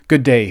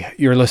Good day.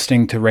 You're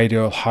listening to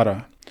Radio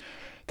Alhara.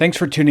 Thanks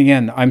for tuning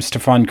in. I'm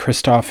Stefan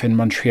Christoph in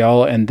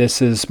Montreal, and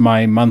this is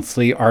my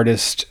monthly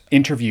artist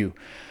interview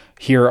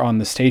here on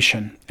the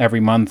station. Every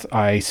month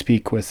I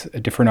speak with a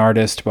different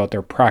artist about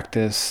their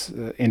practice,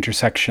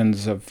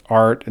 intersections of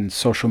art and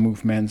social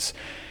movements,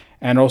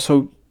 and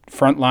also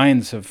front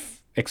lines of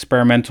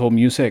experimental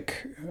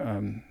music,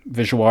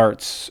 visual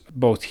arts,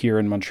 both here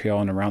in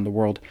Montreal and around the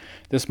world.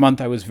 This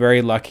month I was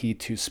very lucky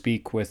to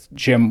speak with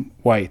Jim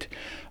White,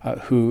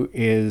 who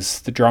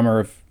is the drummer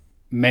of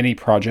many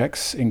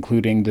projects,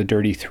 including the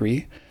Dirty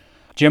Three.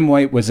 Jim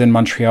White was in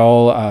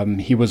Montreal.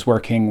 He was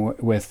working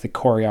with the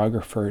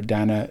choreographer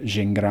Dana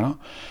Gingras,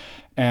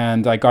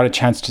 and I got a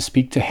chance to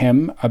speak to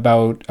him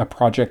about a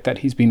project that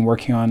he's been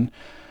working on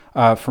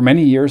for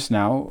many years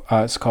now.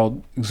 It's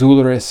called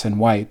Xoulouris and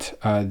White.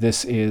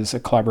 This is a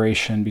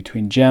collaboration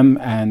between Jim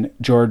and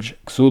George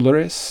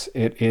Xoulouris.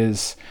 It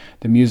is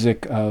the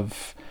music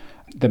of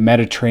the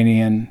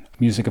Mediterranean,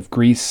 music of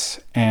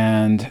Greece,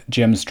 and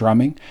Jim's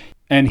drumming.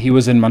 And he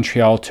was in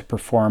Montreal to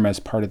perform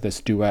as part of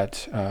this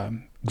duet,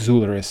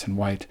 Xoulouris and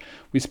White.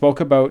 We spoke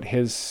about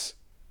his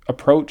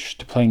approach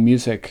to playing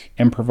music,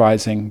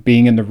 improvising,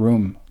 being in the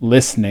room,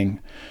 listening,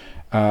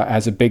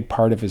 as a big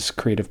part of his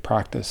creative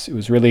practice. It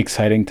was really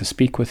exciting to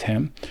speak with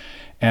him,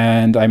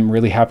 and I'm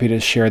really happy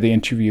to share the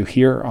interview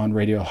here on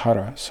Radio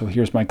Alhara. So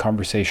here's my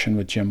conversation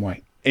with Jim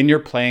White. In your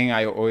playing,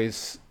 I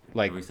always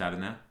like... Are we started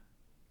now?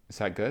 Is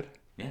that good?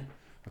 Yeah.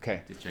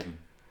 Okay. Just checking.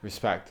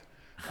 Respect.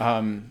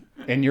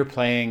 In your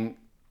playing,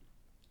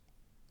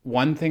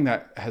 one thing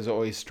that has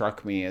always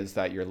struck me is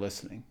that you're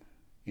listening,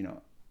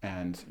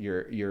 and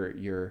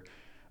you're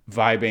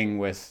vibing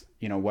with,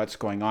 what's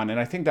going on. And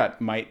I think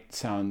that might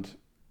sound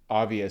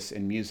obvious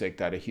in music,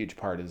 that a huge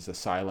part is the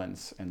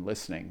silence and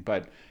listening,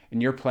 but in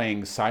your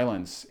playing,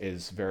 silence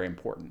is very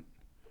important.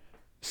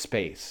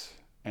 Space,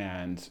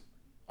 and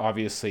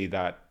obviously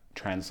that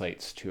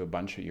translates to a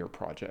bunch of your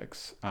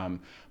projects,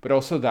 but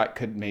also that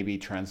could maybe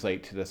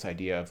translate to this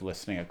idea of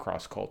listening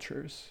across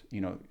cultures.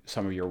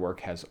 Some of your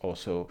work has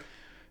also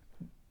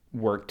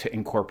worked to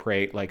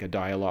incorporate like a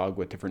dialogue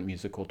with different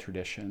musical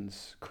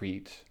traditions,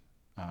 Crete,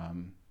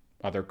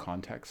 other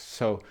contexts.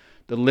 So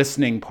the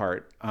listening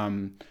part,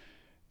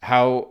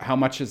 how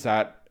much is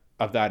that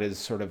is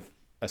sort of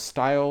a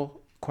style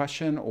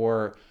question,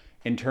 or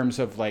in terms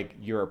of like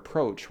your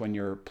approach when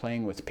you're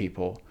playing with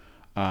people,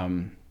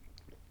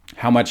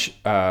 how much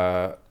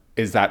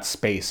is that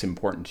space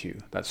important to you?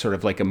 That sort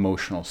of like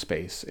emotional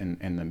space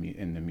in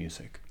the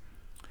music.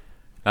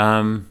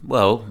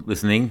 Well,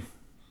 listening.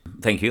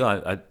 Thank you.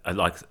 I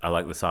like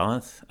the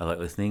silence. I like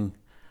listening.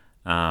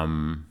 But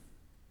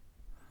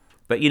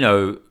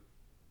a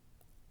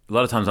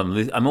lot of times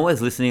I'm always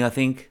listening, I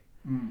think.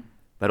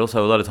 But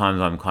also a lot of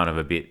times I'm kind of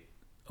a bit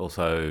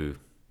also,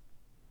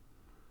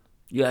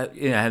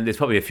 and there's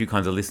probably a few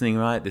kinds of listening,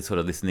 right? There's sort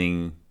of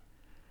listening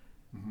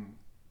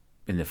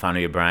in the front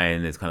of your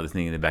brain, there's kind of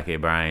listening in the back of your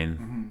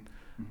brain,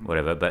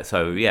 whatever. But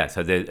so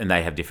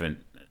they have different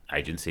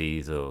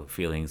agencies or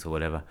feelings or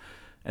whatever.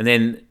 And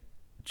then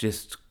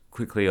just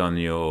quickly on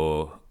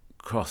your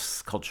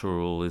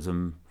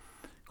cross-culturalism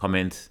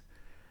comment,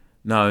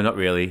 no, not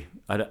really.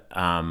 I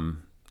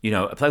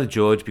play with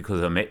George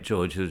because I met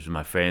George, who was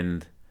my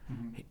friend.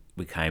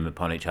 We came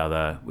upon each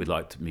other. We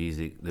liked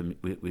music.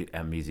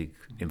 Our music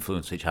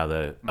influenced each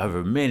other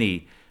over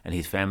many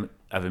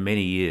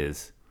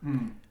years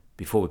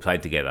before we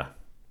played together.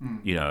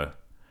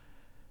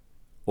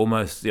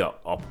 Almost I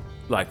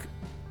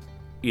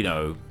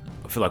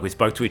feel like we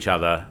spoke to each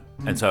other,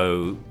 and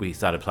so we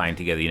started playing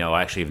together.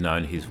 I actually have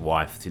known his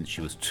wife since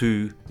she was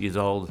 2 years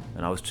old,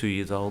 and I was 2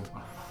 years old.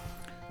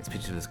 There's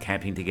pictures of us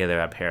camping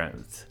together. Our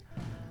parents.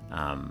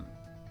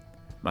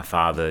 My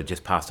father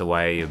just passed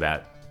away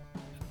about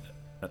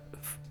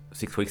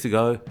 6 weeks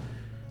ago,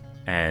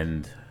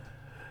 and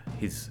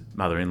his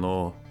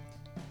mother-in-law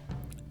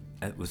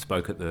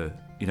spoke at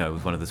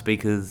was one of the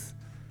speakers,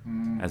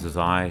 as was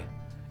I.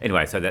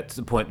 Anyway, so that's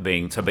the point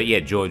being. So, but yeah,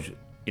 George, so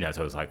it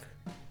was like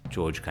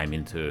George came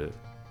into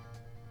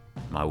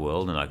my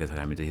world, and I guess I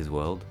came into his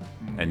world,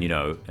 and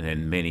and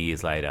then many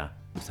years later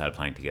we started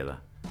playing together.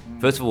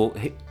 First of all,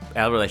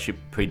 our relationship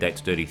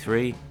predates Dirty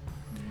Three,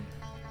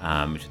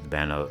 which is the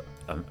band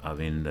I'm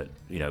in that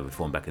we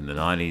formed back in the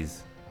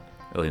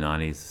early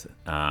 90s.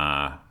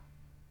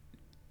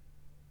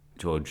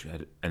 George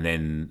and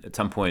then at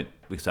some point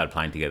we started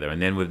playing together,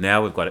 and then we've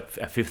got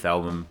our fifth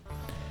album.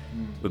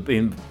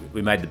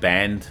 We made the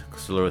band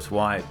Xoulouris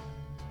White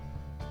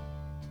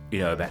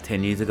about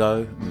 10 years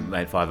ago. We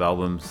made 5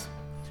 albums,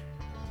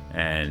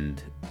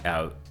 and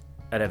our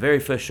very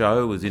first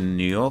show was in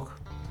New York,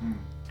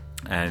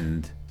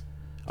 and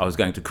I was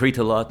going to Crete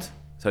a lot.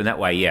 So in that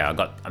way,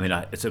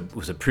 it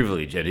was a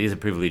privilege. It is a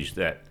privilege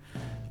that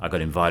I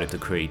got invited to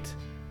Crete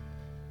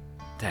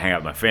to hang out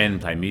with my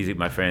friend, play music with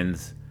my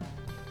friends.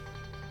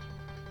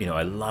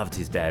 I loved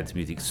his dad's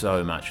music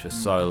so much for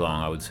so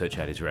long. I would search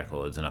out his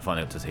records, and I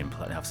finally got to see him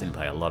play. I've seen him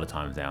play a lot of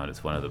times now, and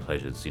it's one of the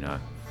pleasures.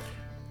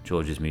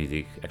 George's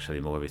music, actually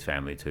more of his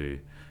family too,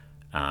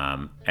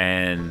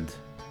 and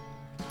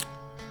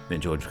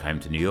then George came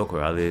to New York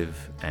where I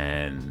live,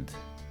 and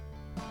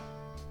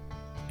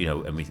we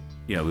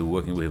were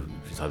working with,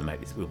 decided to make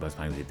this, we were both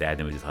playing with his dad,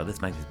 and we decided,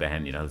 let's make this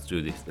band, let's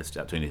do this, let's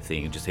start doing this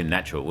thing. It just seemed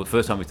natural. Well, the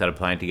first time we started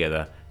playing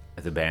together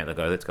as a band,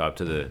 let's go up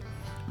to the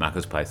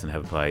Marco's place and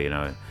have a play,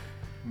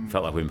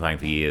 Felt like we've been playing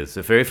for years.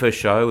 The very first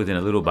show was in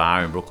a little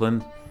bar in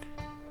Brooklyn,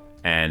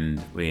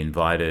 and we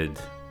invited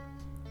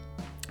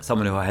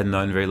someone who I hadn't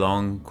known very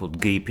long called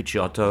Guy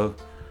Picciotto,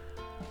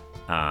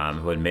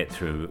 who I'd met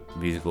through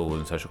musical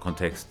and social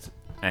context,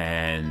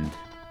 and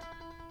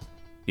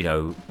we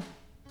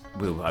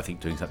were, I think,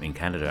 doing something in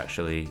Canada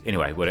actually.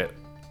 Anyway, whatever.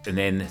 And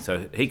then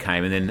so he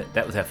came, and then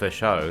that was our first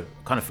show.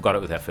 Kind of forgot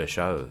it was our first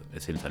show.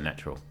 It seemed so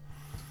natural.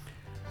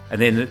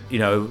 And then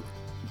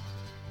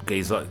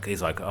Guy's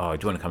like, oh,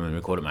 do you want to come and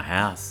record at my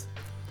house?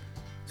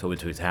 So I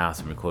went to his house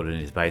and recorded in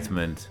his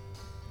basement.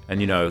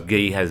 And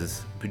Guy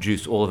has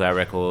produced all of our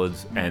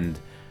records, and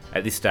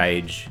at this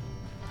stage,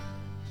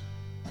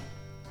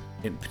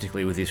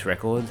 particularly with this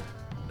record,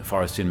 The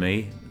Forest in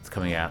Me, it's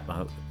coming out,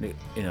 in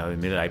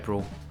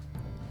mid-April.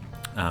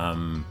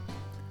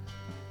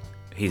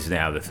 He's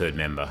now the third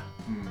member,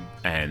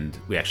 and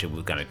we actually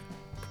were going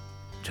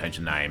to change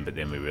the name, but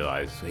then we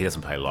realised he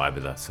doesn't play live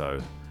with us, so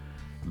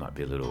it might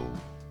be the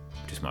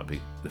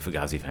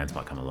Fugazi fans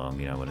might come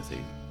along, want to see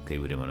Guy.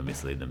 We didn't want to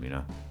mislead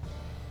them,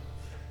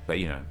 But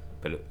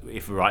but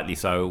if rightly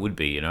so, it would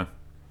be,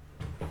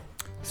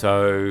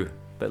 So,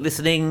 but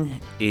listening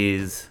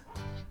is.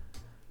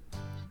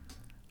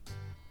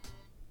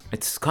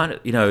 It's kind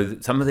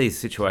of, some of these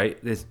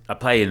situations, I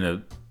play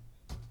in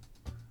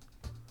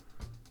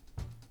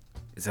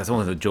it's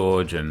almost with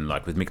George and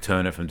like with Mick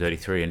Turner from Dirty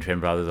Three and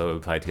Trent Brothers, we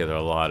played together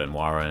a lot, and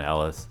Warren and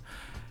Alice.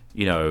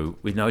 We know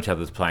each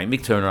other's playing.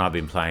 Mick Turner and I have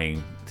been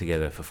playing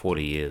together for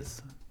 40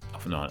 years.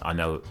 Off and on. I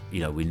know, we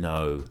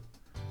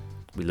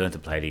learn to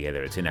play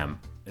together. It's in our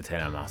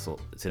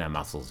muscles,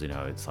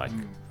 it's like,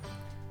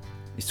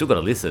 you still got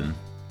to listen,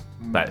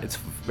 but it's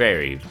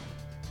very,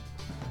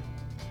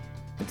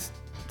 it's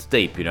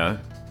deep,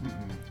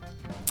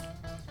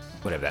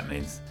 whatever that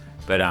means.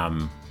 But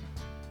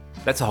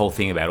that's the whole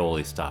thing about all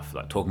this stuff,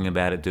 like talking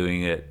about it,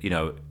 doing it.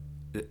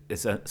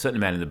 There's a certain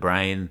amount in the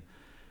brain,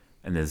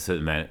 and there's a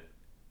certain amount,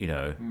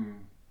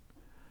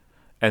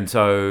 And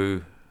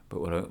so,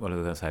 but what are we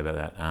going to say about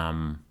that?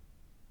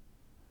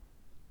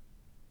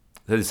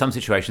 So there's some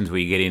situations where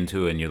you get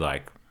into and you're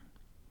like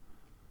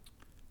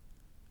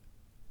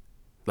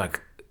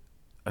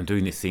I'm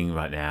doing this thing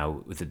right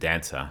now with a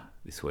dancer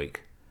this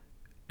week.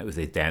 With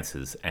these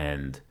dancers,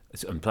 and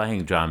I'm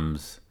playing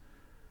drums.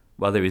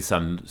 While there is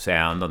some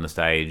sound on the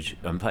stage,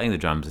 I'm playing the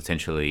drums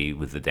essentially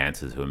with the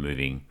dancers who are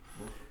moving.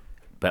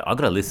 But I've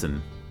got to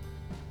listen.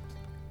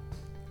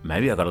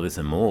 Maybe I've got to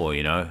listen more,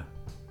 I've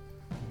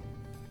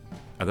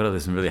got to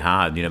listen really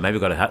hard, maybe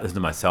I've got to listen to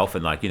myself,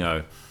 and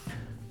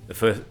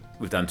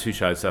we've done 2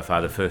 shows so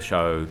far. The first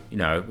show,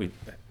 we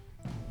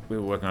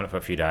were working on it for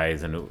a few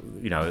days, and,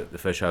 the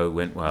first show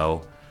went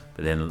well.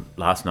 But then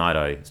last night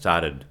I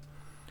started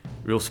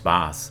real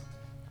sparse,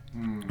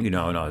 and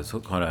I was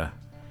kind of,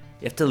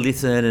 you have to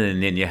listen,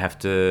 and then you have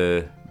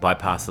to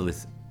bypass the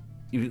list.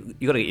 You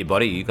got to get your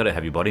body, you got to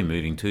have your body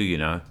moving too,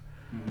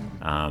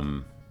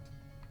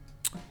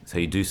 So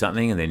you do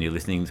something, and then you're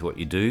listening to what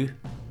you do,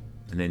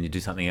 and then you do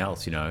something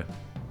else, and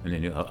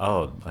then you're,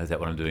 oh, is that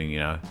what I'm doing,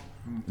 And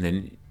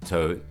then,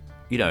 so,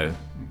 even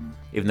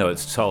though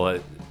it's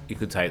solid, you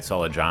could say it's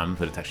solid drums,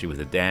 but it's actually with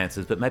the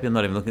dancers. But maybe I'm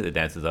not even looking at the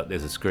dancers.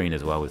 There's a screen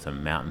as well with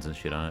some mountains and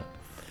shit on it.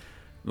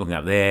 Looking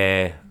up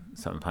there,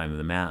 something playing with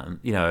the mountain.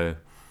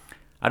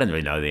 I don't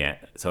really know the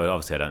answer. So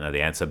obviously I don't know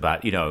the answer,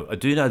 but I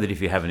do know that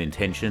if you have an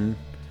intention,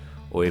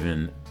 or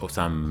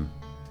some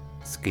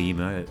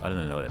schema, I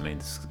don't know what that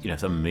means.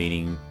 Some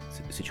meaning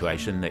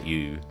situation that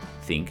you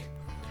think.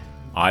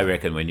 I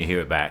reckon when you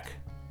hear it back,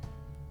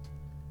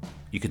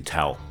 you can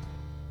tell.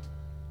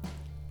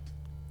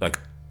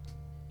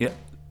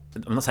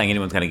 I'm not saying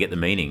anyone's going to get the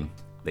meaning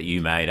that you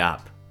made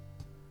up,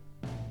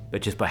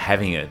 but just by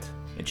having it,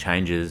 it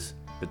changes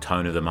the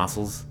tone of the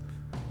muscles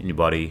in your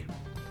body,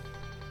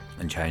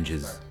 and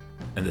changes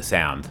and the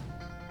sound,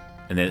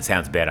 and then it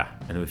sounds better.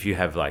 And if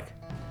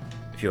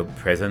you're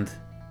present,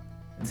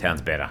 it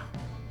sounds better.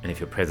 And if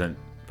you're present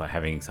by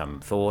having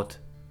some thought,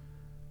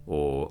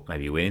 or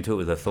maybe you went into it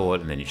with a thought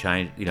and then you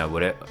change,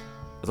 whatever,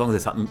 as long as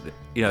there's something,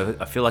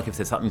 I feel like if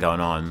there's something going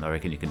on, I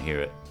reckon you can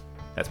hear it.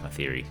 That's my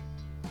theory.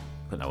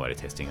 Got no way of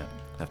testing it.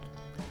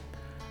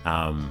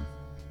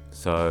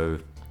 So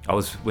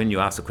when you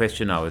asked the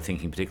question, I was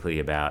thinking particularly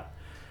about,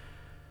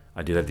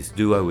 I do have this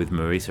duo with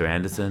Marisa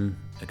Anderson,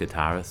 a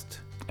guitarist,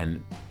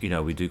 and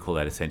we do call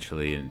that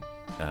essentially, and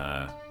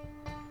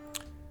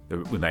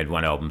we made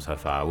 1 album so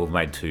far. We've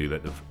made 2,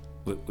 but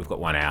we've got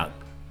 1 out,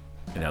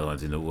 and the other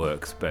one's in the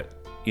works. But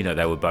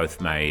they were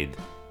both made.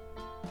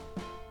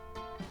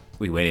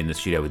 We went in the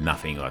studio with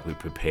nothing. We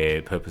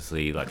prepared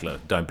purposely. Look,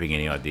 don't bring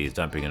any ideas.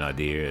 Don't bring an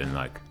idea,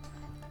 and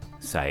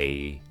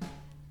say,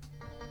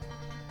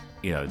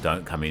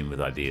 don't come in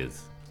with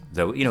ideas.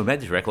 So we made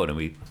this record, and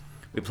we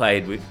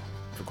played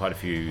for quite a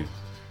few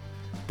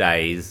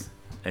days,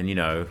 and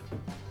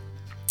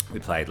we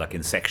played like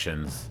in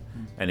sections,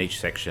 and each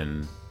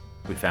section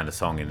we found a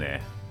song in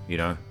there, you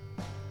know.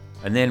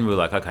 And then we were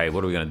like, okay,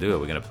 what are we going to do? Are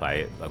we going to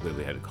play it like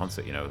we had a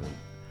concert, you know?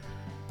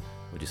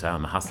 Would you say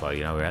I'm a hustler?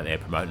 You know, we're out there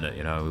promoting it.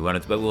 You know, we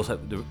wanted to, but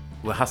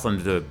we're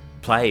hustling to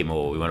play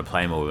more. We want to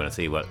play more. We want to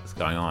see what's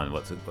going on.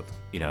 What's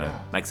you know,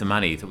 make some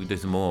money so we do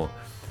some more.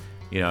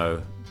 You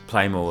know,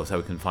 play more so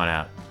we can find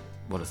out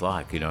what it's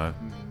like. You know,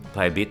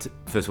 play a bit.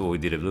 First of all, we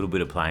did a little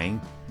bit of playing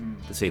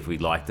to see if we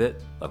liked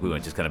it. Like we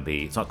weren't just going to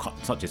be. It's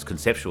not just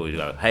conceptual. You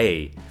go,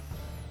 hey,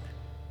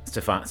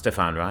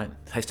 Stefan, right?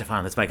 Hey,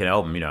 Stefan, let's make an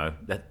album. You know,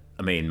 that.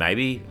 I mean,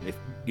 maybe if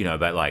you know,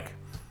 but like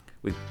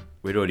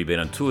we'd already been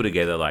on tour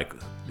together. Like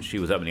she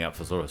was opening up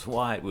for Loris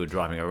White. We were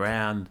driving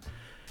around.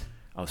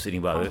 I was sitting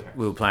by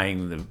we were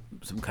playing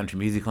some country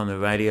music on the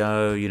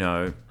radio. You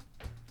know,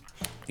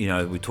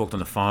 we talked on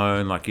the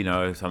phone. Like you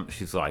know,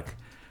 she's like,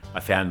 I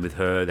found with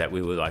her that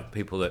we were like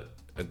people that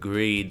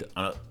agreed.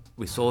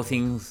 We saw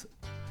things.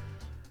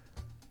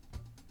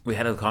 We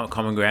had a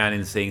common ground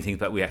in seeing things,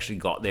 but we actually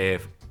got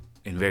there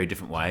in very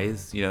different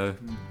ways. You know.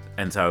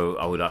 And so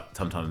I would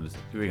sometimes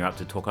ring her up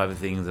to talk over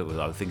things that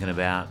I was thinking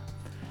about.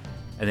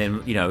 And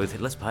then, you know, we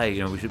said, let's play,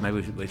 you know, we should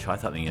try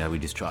something, you know, we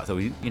just try. So,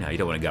 you know, you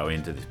don't want to go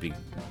into this big,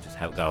 just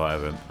go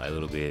over and play a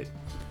little bit.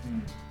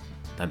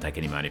 Don't take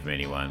any money from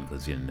anyone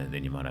because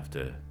then you might have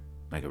to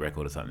make a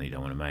record or something you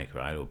don't want to make,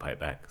 right? Or pay it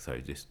back. So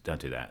just don't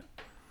do that.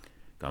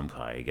 Go and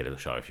play, get a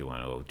show if you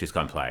want, or just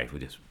go and play.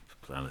 We'll just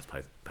let's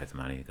pay some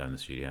money, go in the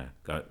studio,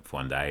 go for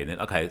one day. And then,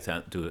 okay,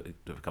 do it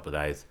for a couple of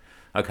days.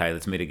 Okay,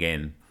 let's meet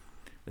again.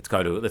 Let's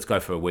go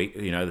for a week,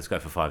 you know, let's go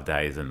for 5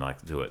 days and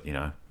like do it, you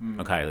know.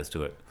 Okay, let's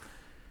do it.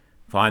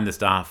 Find the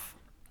stuff.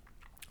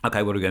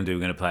 Okay, what are we going to do?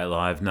 We're going to play it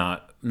live?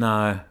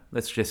 No,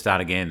 let's just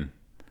start again.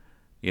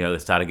 You know,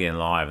 let's start again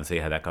live and see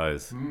how that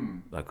goes.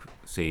 Like,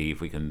 see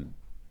if we can,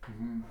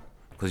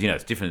 because, you know,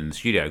 it's different in the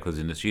studio, because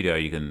in the studio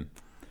you can, I'm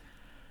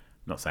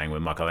not saying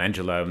we're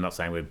Michelangelo, I'm not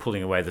saying we're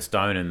pulling away the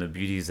stone and the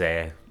beauty's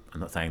there. I'm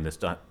not saying this,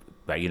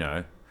 but, you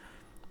know,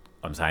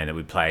 I'm saying that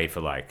we play for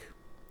like,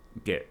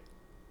 get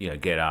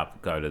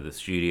up, go to the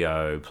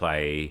studio,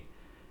 play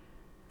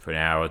for an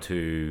hour or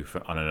two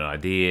on an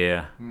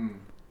idea,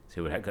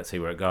 see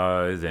where it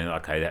goes. Then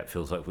okay, that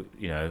feels like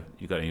you're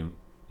done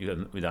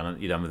with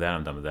that.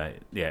 I'm done with that.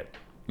 Yeah,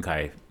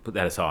 okay, put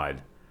that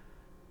aside.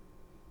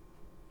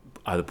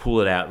 Either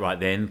pull it out right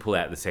then, pull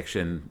out the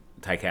section,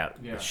 take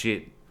out the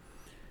shit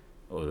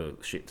or the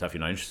shit stuff you're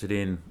not interested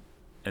in,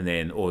 and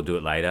then or do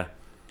it later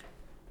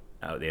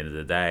at the end of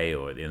the day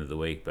or at the end of the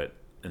week.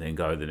 And then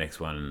go to the next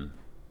one.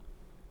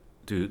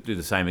 Do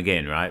the same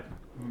again, right?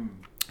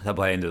 So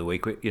by the end of the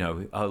week, you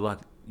know,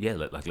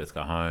 let's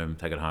go home,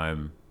 take it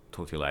home,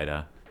 talk to you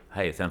later.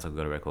 Hey, it sounds like we've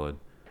got a record.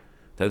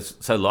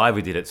 So live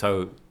we did it.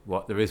 So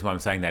the reason why I'm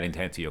saying that in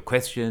to answer your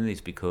question is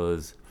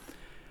because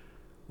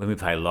when we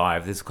play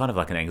live, there's kind of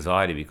like an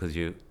anxiety because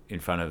you're in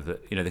front of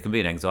there can be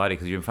an anxiety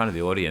because you're in front of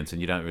the audience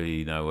and you don't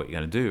really know what you're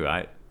going to do,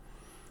 right?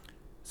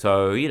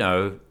 So, you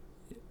know,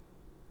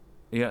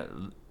 you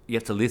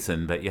have to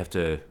listen, but you have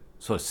to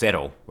sort of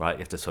settle, right? You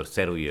have to sort of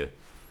settle your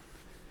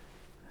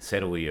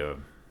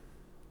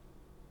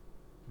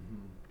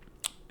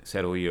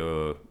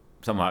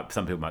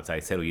some people might say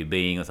settle your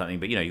being or something,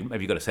 but you know,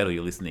 maybe you've got to settle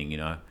your listening, you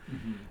know.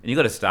 And you've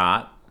got to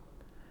start,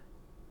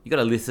 you got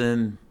to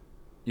listen,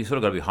 you sort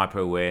of got to be hyper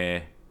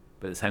aware,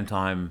 but at the same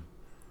time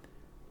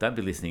don't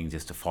be listening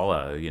just to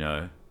follow, you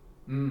know.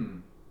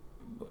 And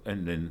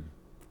then,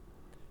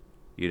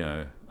 you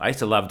know, I used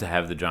to love to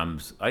have the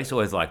drums, I used to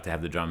always like to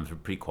have the drums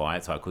pretty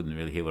quiet so I couldn't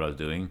really hear what I was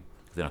doing,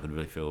 because then I could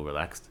really feel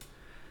relaxed.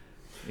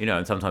 You know,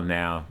 and sometimes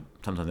now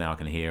I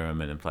can hear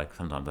them, and it's like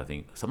sometimes I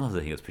think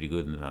it's pretty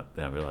good, and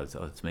then I realize,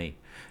 oh, it's me.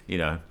 You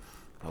know,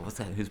 oh, what's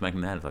that? Who's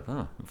making that? It's like,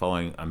 oh,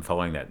 I'm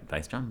following that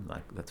bass drum.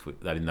 Like that's I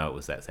didn't know it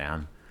was that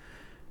sound.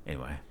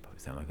 Anyway, probably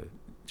sound like a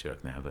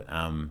jerk now, but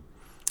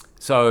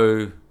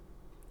so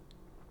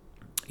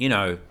you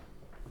know,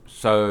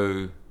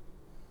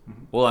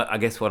 well, I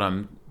guess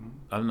I'm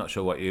not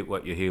sure what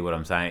you hear what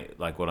I'm saying.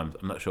 Like I'm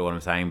not sure what I'm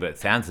saying, but it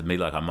sounds to me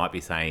like I might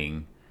be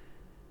saying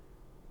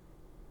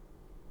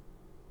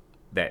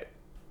that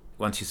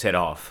once you set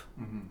off,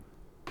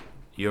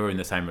 you're in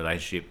the same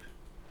relationship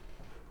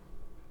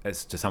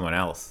as to someone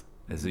else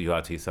as you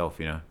are to yourself,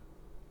 you know.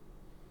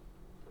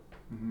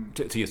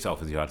 To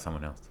yourself as you are to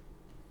someone else.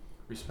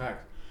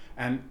 Respect.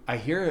 And I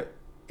hear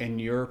in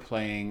your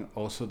playing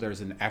also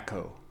there's an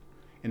echo,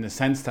 in the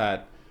sense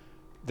that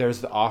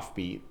there's the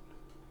offbeat,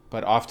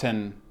 but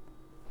often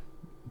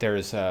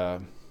there's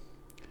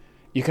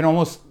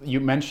you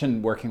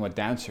mentioned working with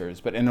dancers,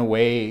 but in a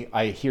way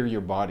I hear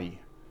your body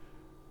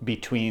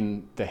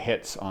between the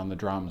hits on the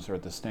drums or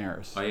the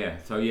snares. Oh yeah,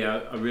 so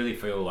yeah, I really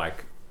feel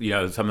like, you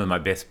know, some of my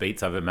best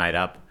beats I've ever made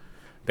up,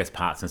 best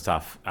parts and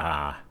stuff,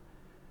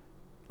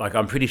 like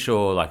I'm pretty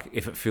sure like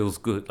if it feels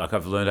good, like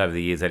I've learned over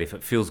the years that if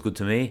it feels good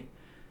to me,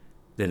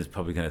 then it's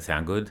probably going to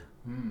sound good.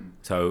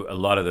 So a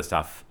lot of the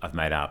stuff I've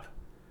made up,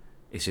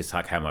 it's just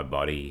like how my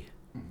body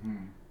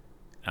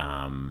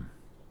wants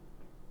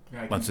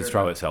to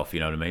throw itself,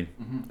 you know what I mean?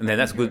 And then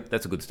that's good.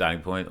 That's a good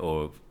starting point.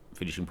 Or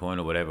finishing point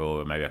or whatever,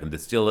 or maybe I can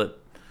distill it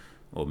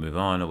or move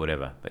on or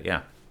whatever. But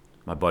yeah,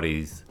 my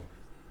body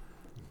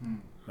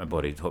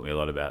taught me a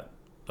lot about,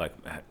 like,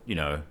 you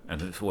know,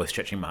 and it's always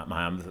stretching my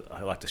arms.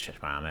 I like to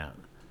stretch my arm out,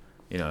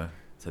 you know,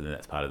 so then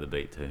that's part of the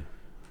beat too.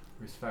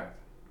 Respect.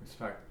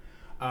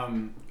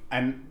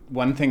 And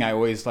one thing I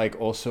always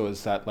like also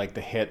is that, like,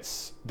 the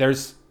hits,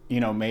 there's, you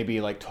know, maybe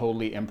like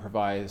totally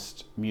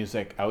improvised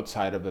music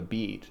outside of a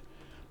beat,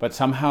 but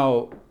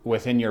somehow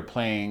within your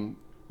playing,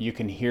 you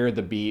can hear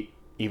the beat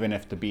even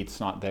if the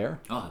beat's not there.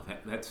 Oh,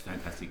 that's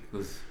fantastic.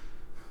 Because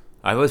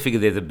I always figure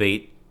there's a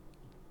beat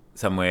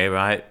somewhere,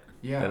 right?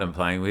 Yeah. That I'm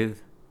playing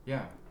with.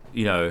 Yeah.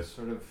 You know.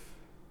 Sort of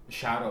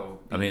shadow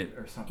beat, I mean,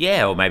 or something.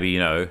 Yeah, or maybe, you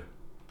know,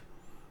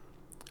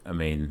 I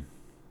mean,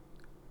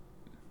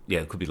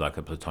 yeah, it could be like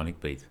a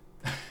platonic beat.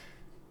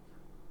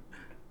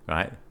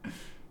 Right?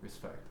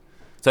 Respect.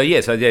 So yeah,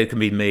 it can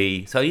be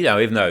me. So, you know,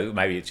 even though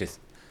maybe it's just,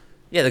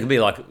 yeah, there can be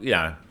like, you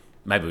know,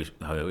 maybe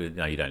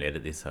no, you don't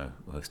edit this, so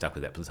we're stuck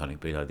with that platonic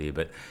beat idea.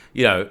 But,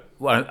 you know,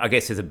 well, I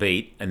guess there's a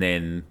beat, and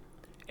then,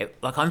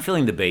 like, I'm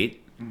feeling the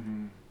beat.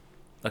 Mm-hmm.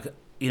 Like,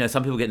 you know,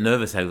 some people get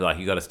nervous, they're like,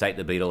 you got to state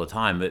the beat all the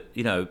time, but,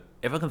 you know,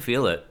 everyone can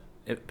feel it.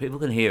 People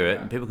can hear it,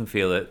 and people can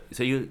feel it.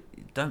 So you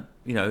don't,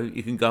 you know,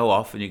 you can go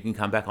off and you can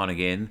come back on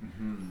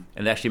again,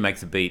 and it actually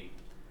makes the beat.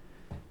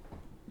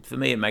 For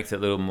me, it makes it a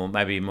little more,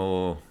 maybe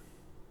more,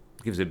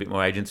 gives it a bit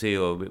more agency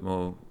or a bit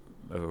more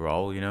of a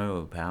role, you know,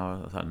 or power,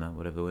 or something,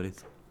 whatever the word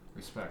is.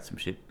 Respect. Some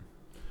shit.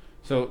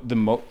 So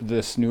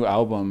this new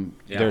album,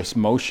 there's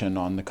motion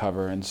on the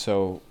cover, and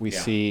so we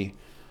see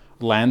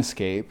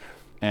landscape,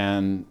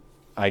 and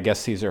I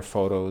guess these are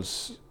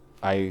photos,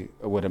 I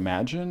would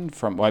imagine,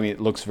 from, well, I mean,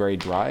 it looks very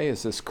dry.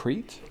 Is this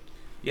Crete?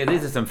 Yeah,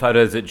 these are some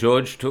photos that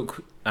George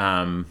took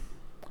out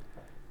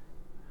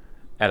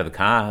of the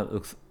car. It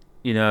looks,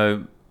 you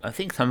know, I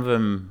think some of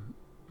them,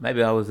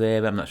 maybe I was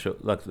there, but I'm not sure.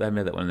 Like, they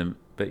made that one of them,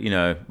 but, you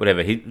know,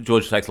 whatever.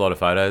 George takes a lot of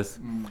photos,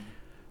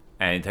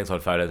 and he takes a lot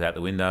of photos out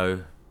the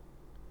window.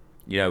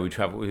 You know, we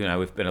travel, you know,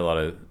 we've been a lot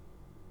of,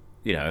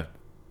 you know,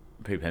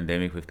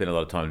 pre-pandemic, we've spent a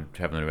lot of time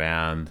traveling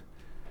around.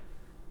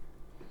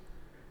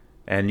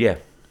 And yeah,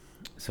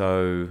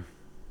 so...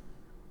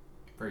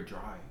 Very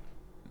dry.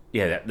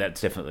 Yeah,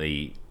 that's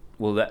definitely...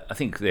 Well, I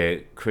think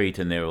they're Crete,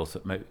 and they're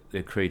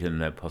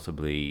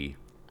possibly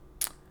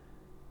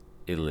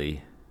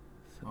Italy.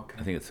 Okay.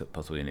 I think it's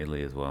possibly in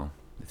Italy as well.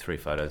 There's 3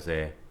 photos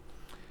there.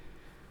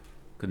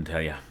 Couldn't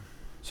tell you.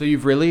 So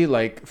you've really,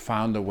 like,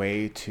 found a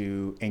way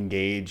to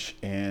engage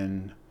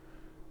in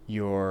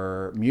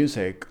your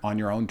music on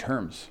your own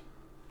terms.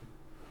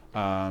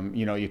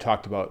 You know, you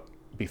talked about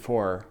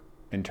before,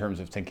 in terms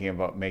of thinking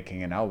about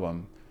making an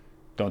album,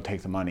 don't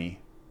take the money,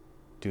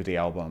 do the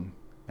album,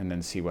 and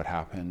then see what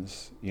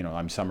happens. You know,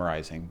 I'm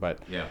summarizing, but,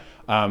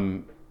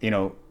 you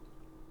know,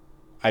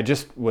 I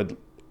just would,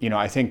 you know,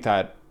 I think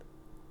that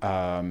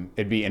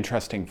it'd be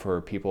interesting for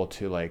people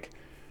to, like,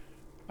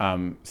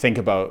 think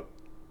about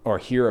or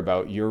hear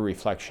about your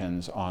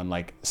reflections on,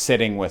 like,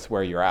 sitting with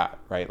where you're at,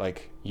 right?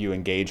 Like, you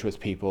engage with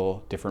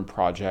people, different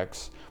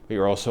projects, but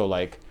you're also,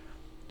 like,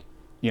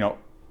 you know,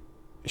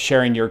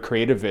 sharing your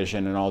creative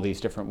vision in all these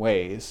different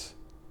ways,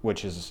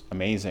 which is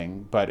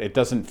amazing, but it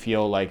doesn't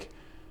feel like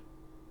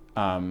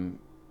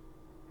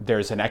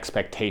there's an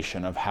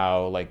expectation of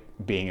how, like,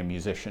 being a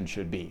musician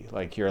should be.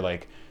 Like, you're,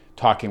 like,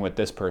 talking with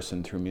this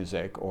person through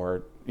music,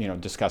 or, you know,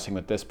 discussing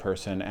with this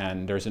person,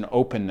 and there's an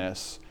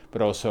openness,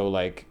 but also,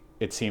 like,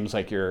 it seems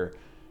like you're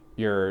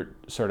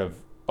sort of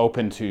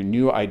open to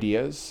new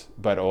ideas,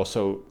 but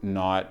also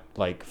not,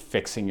 like,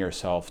 fixing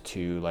yourself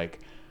to, like,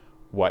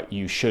 what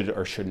you should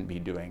or shouldn't be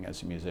doing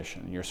as a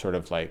musician. You're sort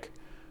of like,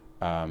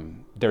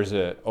 there's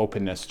a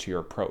openness to your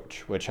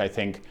approach, which I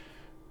think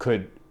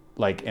could,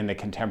 like, in the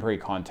contemporary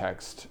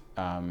context,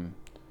 you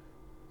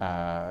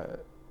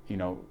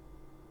know,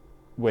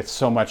 with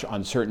so much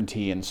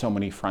uncertainty and so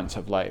many fronts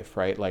of life,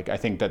 right? Like, I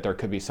think that there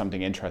could be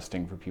something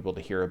interesting for people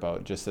to hear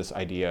about, just this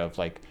idea of,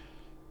 like,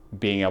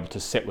 being able to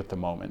sit with the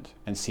moment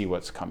and see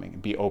what's coming,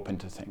 be open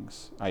to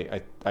things.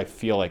 I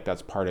feel like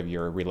that's part of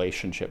your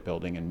relationship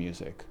building in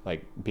music,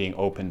 like being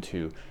open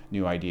to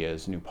new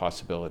ideas, new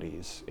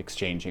possibilities,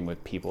 exchanging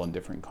with people in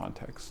different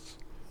contexts.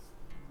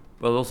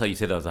 Well, also you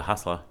said I was a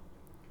hustler.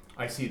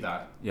 I see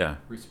that. Yeah.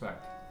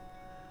 Respect.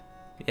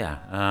 Yeah.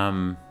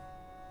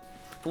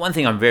 For one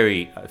thing, I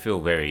feel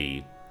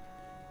very,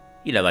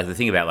 you know, like the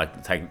thing about,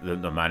 like,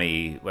 taking the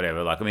money,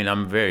 whatever, like, I mean,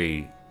 I'm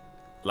very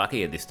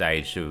lucky at this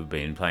stage to have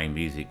been playing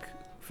music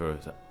for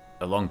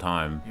a long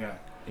time. Yeah.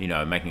 You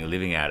know, making a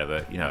living out of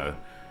it, you know,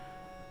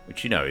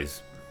 which, you know,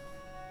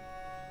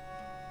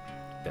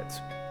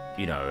 that's,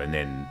 you know, and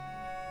then,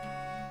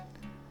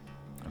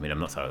 I mean, I don't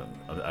know how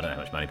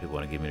much money people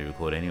want to give me to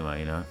record anyway,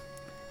 you know.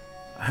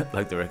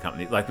 Like the record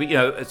company, like, you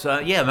know, it's,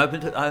 yeah, I'm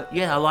open to,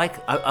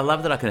 I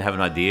love that I can have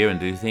an idea and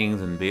do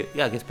things and be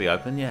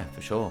open, yeah,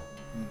 for sure.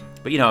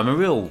 But, you know, I'm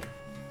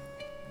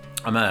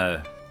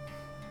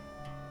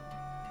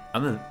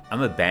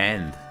a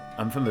band.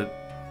 I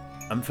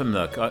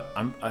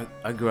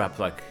grew up,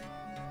 like,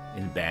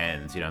 in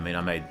bands, you know what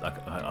I mean?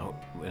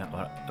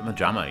 I'm a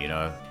drummer, you know.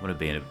 I want to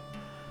be in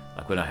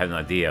like when I had an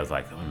idea, I was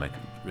like, I want to make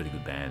a really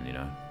good band, you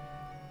know.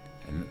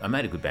 And I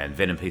made a good band.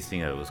 Venom Peace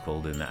Stinger it was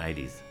called in the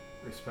 80s.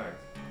 Respect.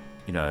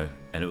 You know,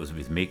 and it was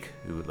with Mick,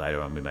 who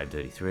later on we made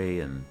Dirty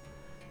Three, and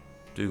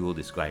Dougal,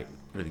 this great,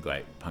 really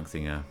great punk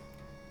singer,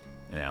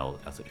 and Al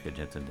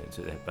Jensen.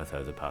 Both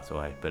those have passed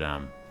away. But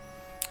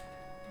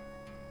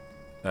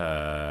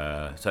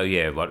so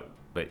yeah,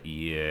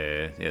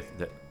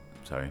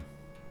 sorry.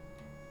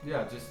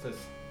 Yeah, just as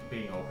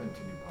being open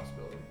to new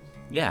possibilities.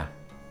 Yeah.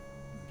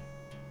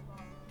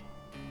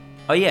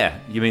 Oh yeah,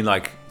 you mean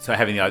like so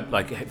having the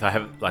like if I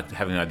have like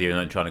having an idea and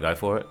then trying to go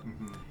for it?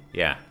 Mm-hmm.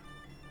 Yeah.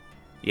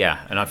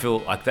 Yeah, and I feel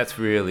like that's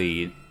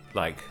really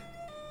like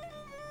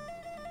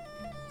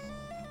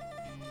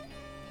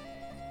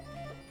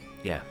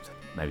yeah,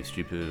 maybe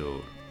stupid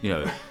or you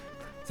know,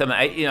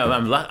 something. You know,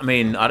 I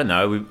mean, I don't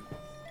know. We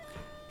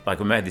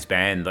made this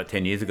band like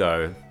 10 years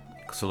ago,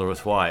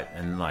 Solaris White,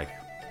 and like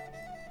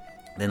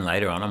then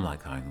later on, I'm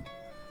like going,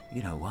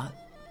 you know what?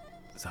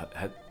 So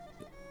I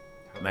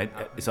made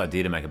this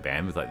idea to make a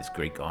band with like this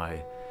Greek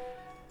guy,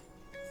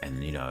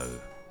 and you know,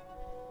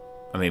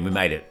 I mean, we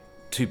made it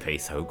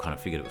 2-piece, so we kind of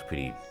figured it was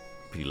pretty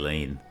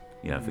lean,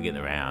 you know, for getting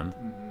around,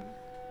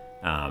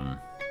 and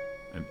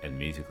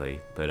musically,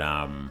 but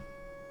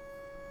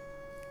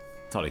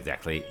it's not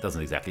exactly. It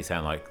doesn't exactly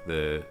sound like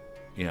the,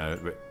 you know,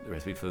 the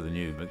recipe for the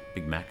new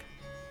Big Mac.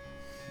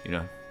 You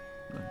know,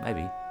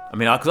 maybe. I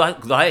mean,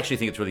 because I actually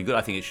think it's really good.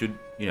 I think it should,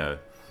 you know,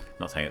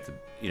 not saying it's,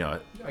 you know,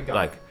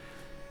 like,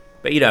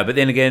 but you know, but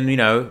then again, you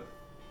know,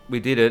 we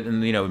did it,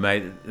 and you know,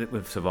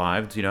 we've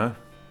survived, you know,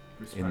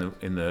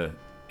 Respect. in the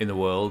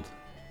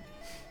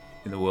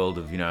world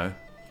of, you know,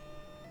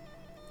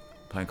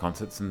 playing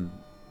concerts and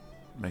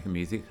making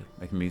music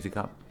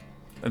up,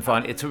 and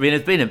fine. It's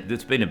been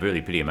a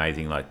really pretty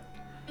amazing, like,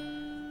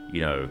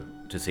 you know,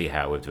 to see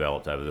how we've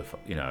developed over the,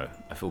 you know,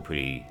 I feel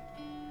pretty,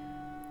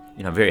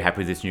 you know, I'm very happy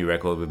with this new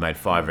record. We've made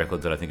 5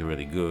 records that I think are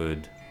really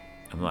good.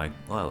 I'm like,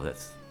 wow,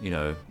 that's, you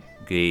know,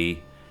 Guy,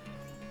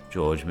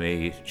 George,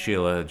 me,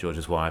 Sheila,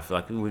 George's wife.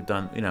 Like we've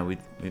done, you know, we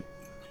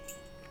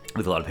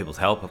with a lot of people's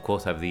help, of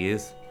course, over the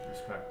years.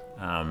 Respect.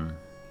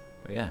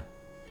 But yeah.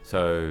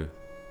 So,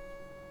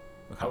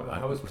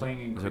 How was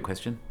playing in was there a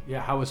question?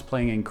 Yeah, how was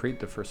playing in Crete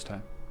the first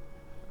time?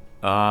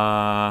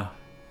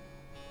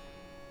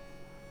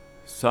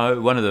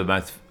 So one of the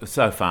most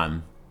so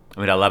fun. I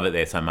mean, I love it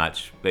there so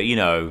much. But you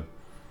know,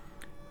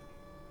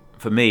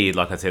 for me,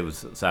 like I said,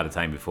 started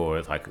saying before,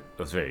 it's like it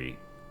was very,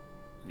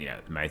 you know,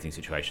 amazing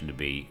situation to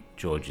be.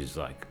 George is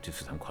like, just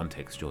for some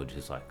context, George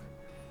is like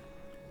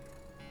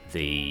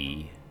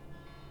the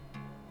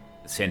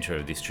center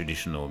of this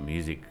traditional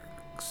music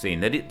scene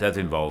that it does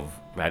involve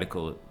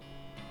radicalism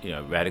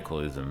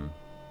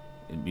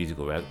in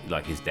musical,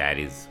 like his dad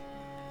is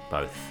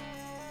both,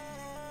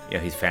 you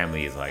know, his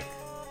family is like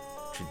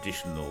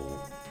traditional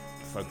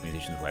folk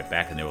musicians way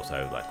back, and they're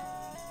also like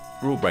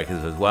rule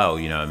breakers as well,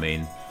 you know what I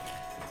mean?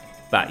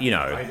 But, you know...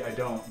 I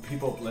don't...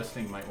 People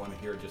listening might want to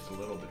hear just a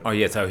little bit of... Oh,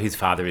 yeah, so his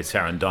father is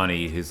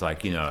Sarandoni, who's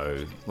like, you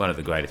know, one of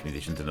the greatest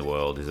musicians in the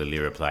world, is a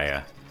lira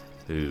player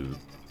who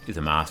is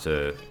a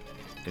master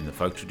in the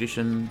folk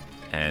tradition,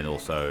 and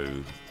also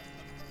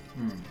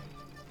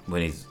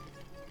when he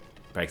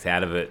breaks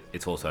out of it,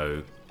 it's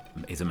also...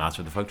 He's a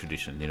master of the folk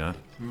tradition, you know?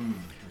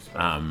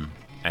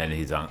 And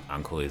his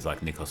uncle is like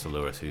Nikos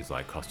Alouris, who's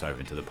like crossed over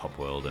into the pop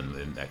world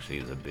and actually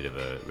is a bit of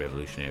a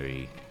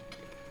revolutionary...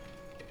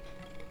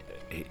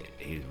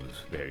 He was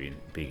very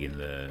big in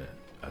the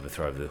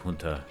overthrow of the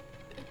junta,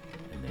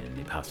 and then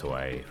he passed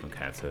away from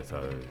cancer.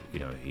 So you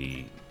know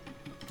he's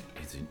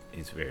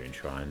very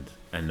enshrined,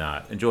 and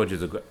George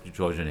is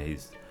George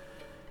and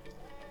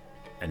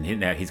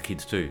now his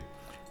kids too,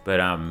 but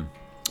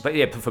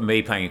yeah, for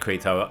me playing in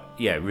Crete, so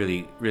yeah,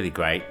 really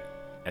great,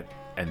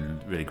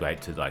 and really great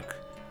to like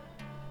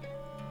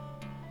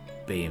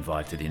be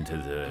invited into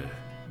the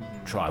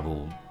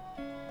tribal.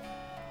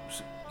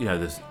 You know,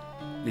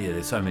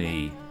 there's so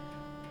many.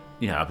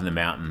 You know, up in the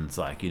mountains,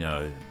 like, you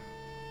know,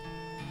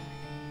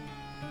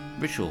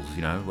 rituals,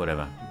 you know,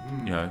 whatever.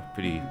 You know,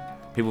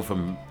 people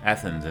from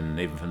Athens and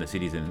even from the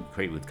cities in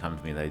Crete would come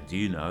to me and they, do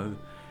you know,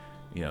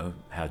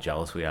 how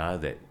jealous we are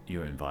that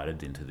you're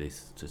invited into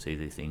this, to see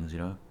these things, you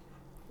know?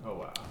 Oh,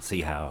 wow. See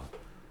how,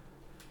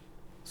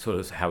 sort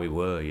of how we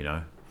were, you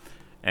know?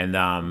 And,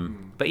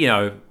 but, you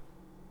know,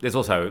 there's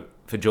also,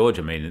 for George,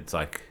 I mean, it's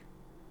like,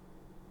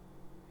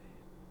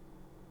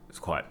 it's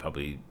quite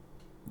probably...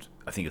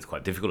 I think it's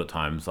quite difficult at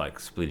times, like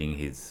splitting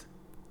his.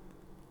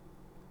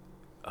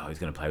 Oh, he's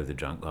going to play with the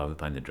drum. Oh, we're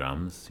playing the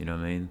drums. You know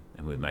what I mean?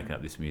 And we're making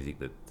up this music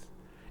that.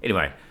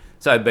 Anyway,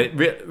 so but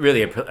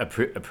really a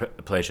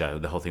pleasure.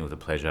 The whole thing was a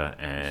pleasure,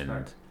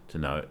 and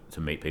to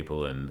meet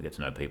people and get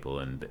to know people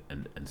and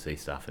see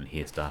stuff and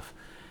hear stuff,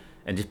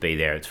 and just be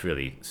there. It's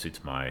really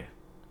suits my.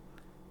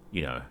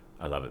 You know,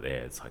 I love it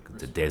there. It's like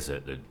the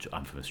desert.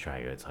 I'm from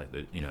Australia. It's like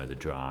the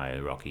dry,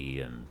 rocky,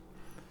 and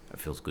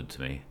it feels good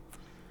to me,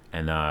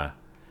 and.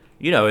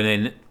 You know, and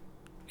then,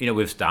 you know,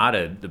 we've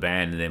started the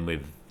band, and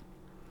then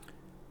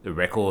the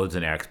records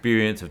and our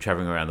experience of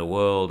traveling around the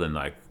world and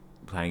like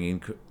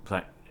playing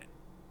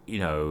you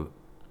know,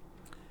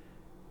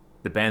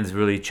 the band's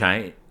really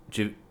changed.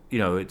 You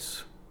know,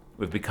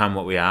 we've become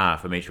what we are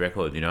from each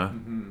record. You know,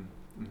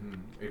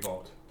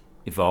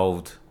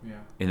 evolved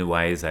in the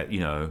ways that, you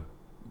know,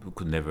 we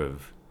could never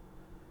have.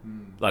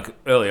 Like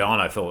early on,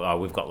 I thought,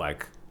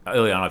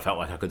 early on I felt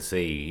like I could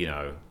see, you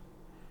know,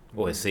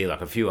 always see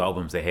like a few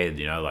albums ahead.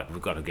 You know, like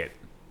we've got to get,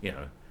 you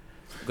know,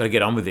 we've got to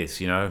get on with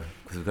this. You know,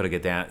 because we've got to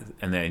get down.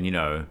 And then, you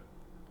know,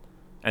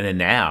 and then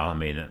now, I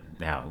mean,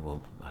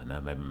 well, I don't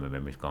know, maybe my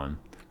memory's gone,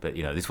 but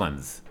you know, this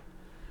one's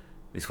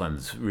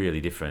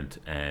really different,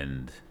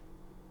 and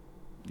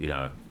you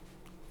know,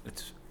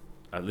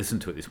 I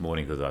listened to it this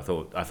morning because I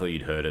thought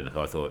you'd heard it,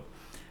 so I thought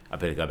I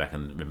better go back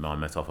and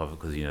remind myself of it,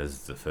 because, you know, this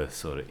is the first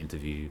sort of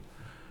interview,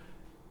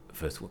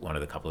 first one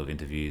of the couple of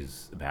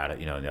interviews about it,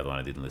 you know, and the other one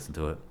I didn't listen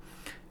to it,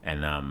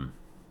 and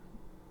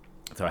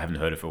so I haven't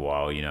heard it for a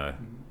while, you know,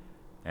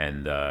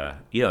 and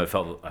you know,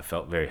 I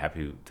felt very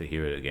happy to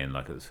hear it again.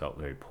 Like, it felt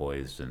very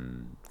poised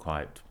and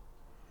quite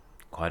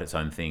its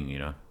own thing, you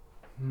know.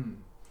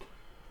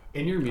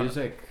 In your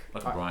music,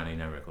 like a Brian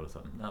Eno record or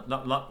something.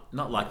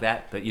 Not like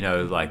that, but you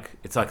know, like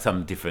it's like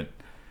some different.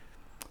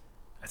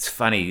 It's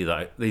funny,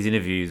 like these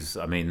interviews.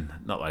 I mean,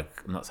 I'm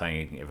not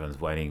saying everyone's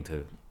waiting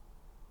to,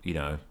 you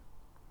know,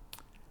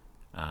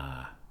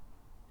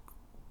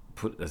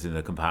 put us in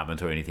the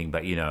compartment or anything,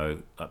 but you know,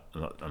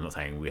 I'm not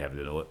saying we have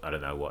it. I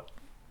don't know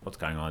what's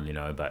going on, you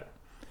know, but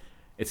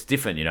it's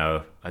different, you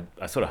know.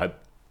 I sort of hope,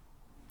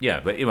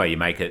 yeah. But anyway, you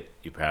make it,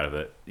 you're proud of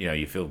it, you know,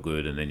 you feel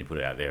good, and then you put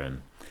it out there,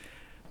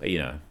 but you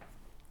know.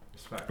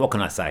 Respect. What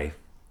can I say?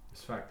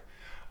 Respect.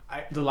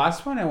 The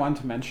last one I want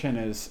to mention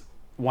is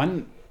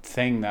one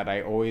thing that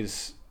I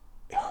always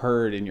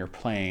heard in your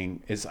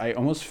playing is I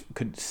almost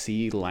could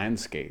see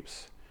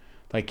landscapes.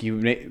 Like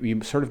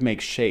you sort of make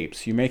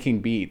shapes. You're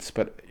making beats,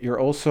 but you're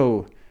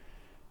also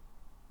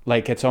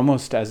like, it's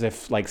almost as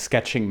if like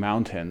sketching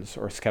mountains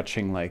or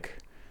sketching like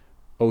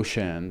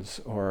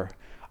oceans, or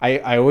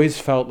I always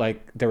felt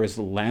like there was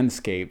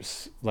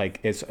landscapes, like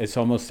it's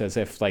almost as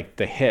if like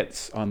the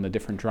hits on the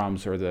different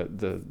drums or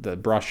the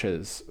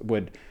brushes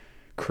would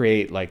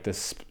create like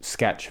this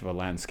sketch of a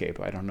landscape.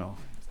 I don't know.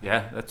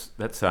 Yeah, that's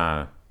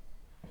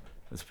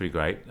pretty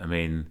great. I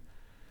mean,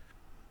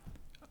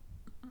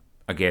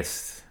 I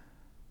guess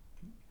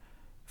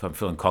if I'm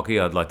feeling cocky,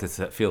 I'd like to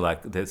feel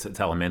like it's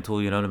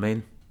elemental, you know what I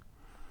mean?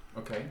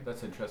 Okay,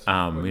 that's interesting.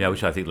 You know,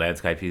 which I think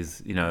landscape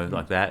is, you know,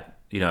 like that,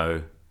 you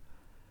know.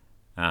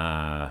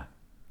 I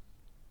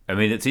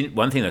mean,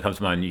 one thing that comes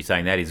to mind when you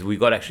saying that is we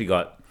actually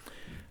got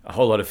a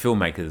whole lot of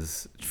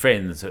filmmakers,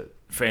 friends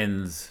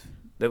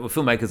that were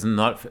filmmakers and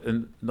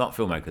not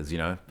filmmakers, you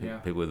know,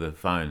 people with a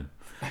phone.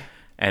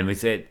 And we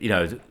said, you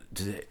know,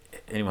 does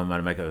anyone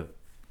want to make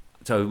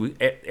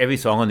every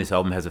song on this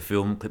album has a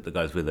film clip that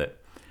goes with it.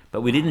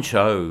 But we didn't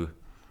show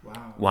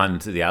one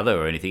to the other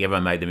or anything.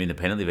 Everyone made them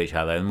independently of each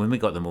other. And when we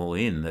got them all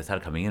in, they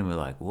started coming in and we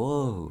were like,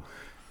 whoa,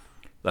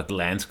 like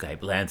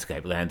landscape.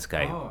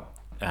 Oh.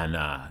 And,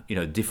 you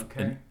know,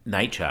 different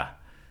nature.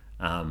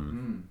 I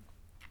mean,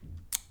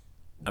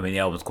 the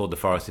album's called The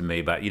Forest in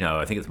Me, but, you know,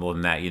 I think it's more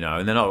than that, you know.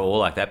 And they're not all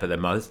like that, but they're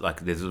most,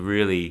 like, there's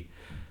really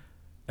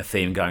a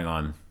theme going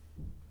on.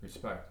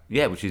 Respect.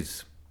 Yeah, which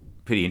is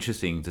pretty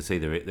interesting to see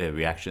their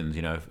reactions,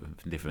 you know,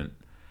 from different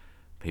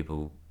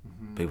people,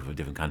 people from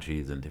different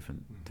countries and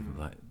different,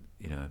 like,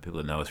 you know, people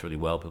that know us really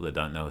well, people that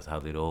don't know us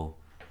hardly at all.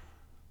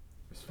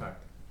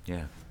 Respect.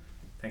 Yeah.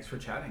 Thanks for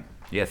chatting.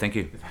 Yeah, thank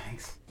you.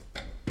 Thanks.